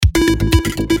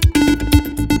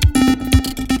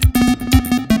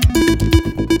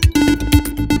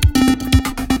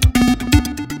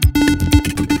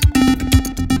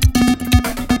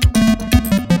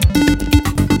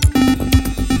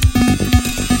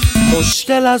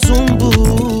مشکل از اون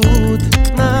بود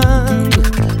من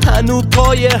هنو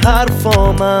پای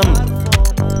حرفامم،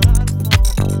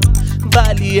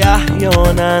 ولی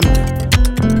احیانا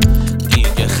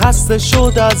دیگه خسته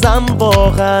شد ازم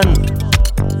واقعا.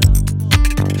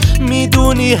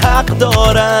 میدونی حق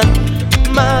دارن،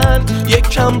 من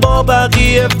یکم با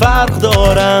بقیه فرق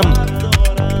دارم،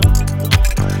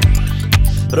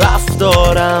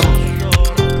 رفتارم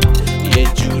یه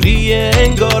جوریه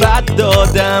انگار رد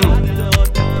دادم،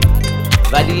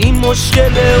 ولی این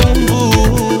مشکل اون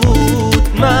بود.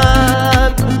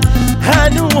 من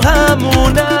هنو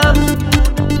همونم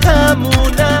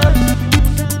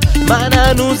من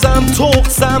هنوزم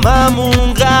تقصم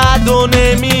همون قد و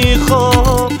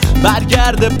نمیخوام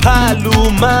برگرد پهلو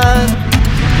من.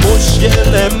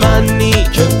 مشکل منی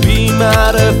که بی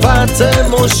معرفت،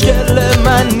 مشکل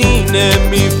منی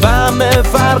نمیفهمه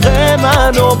فرق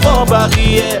منو با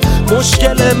بقیه.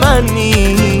 مشکل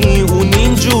منی اون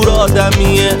اینجور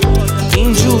آدمیه،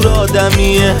 اینجور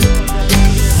آدمیه.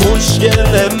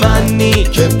 مشکل منی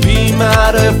که بی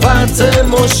معرفت،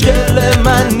 مشکل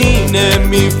منی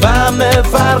نمیفهمه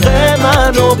فرق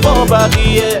منو با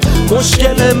بقیه.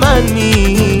 مشکل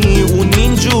منی اون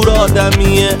اینجور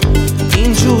آدمیه،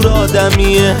 اینجور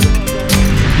آدمیه.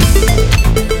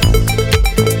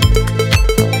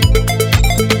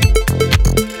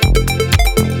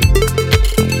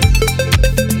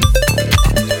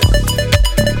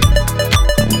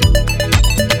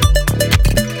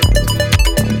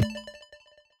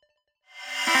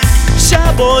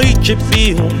 شبایی که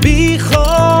بی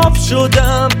خواب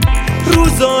شدم،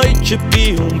 روزایی که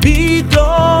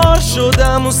بیدار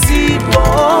شدم و 30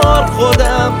 بار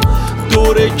خودم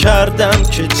دوره کردم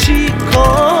که چی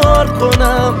کار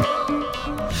کنم.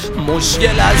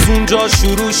 مشکل از اونجا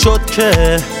شروع شد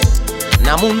که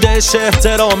نموندش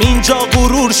احترام، اینجا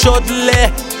غرور شد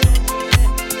له.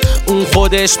 اون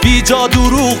خودش بی جا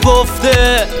دروغ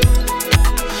گفته.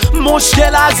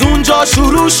 مشکل از اونجا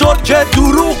شروع شد که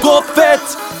دروغ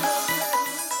گفت.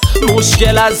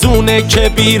 مشکل از اونه که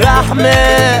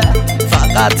بیرحمه،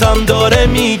 فقط هم داره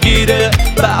میگیره،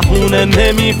 بهونه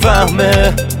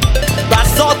نمیفهمه.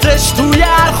 بساطش توی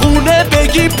هر خونه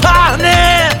بگی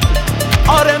پهنه.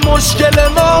 آره مشکل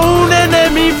ما اونه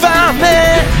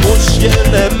نمیفهمه.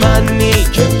 مشکل منی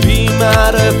که بی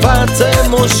معرفت،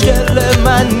 مشکل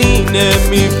منی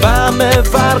نمیفهمه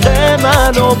فرق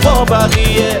منو با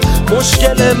بقیه.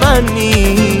 مشکل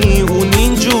منی اون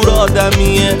اینجور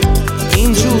آدمیه،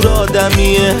 اینجور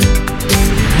آدمیه.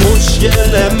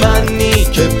 مشکل منی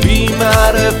که بی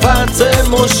معرفت،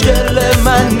 مشکل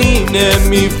منی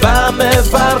نمیفهمه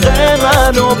فرق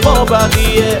منو با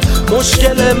بقیه.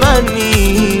 مشکل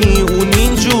منی اون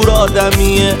اینجور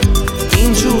آدمیه،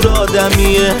 اینجور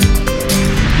آدمیه.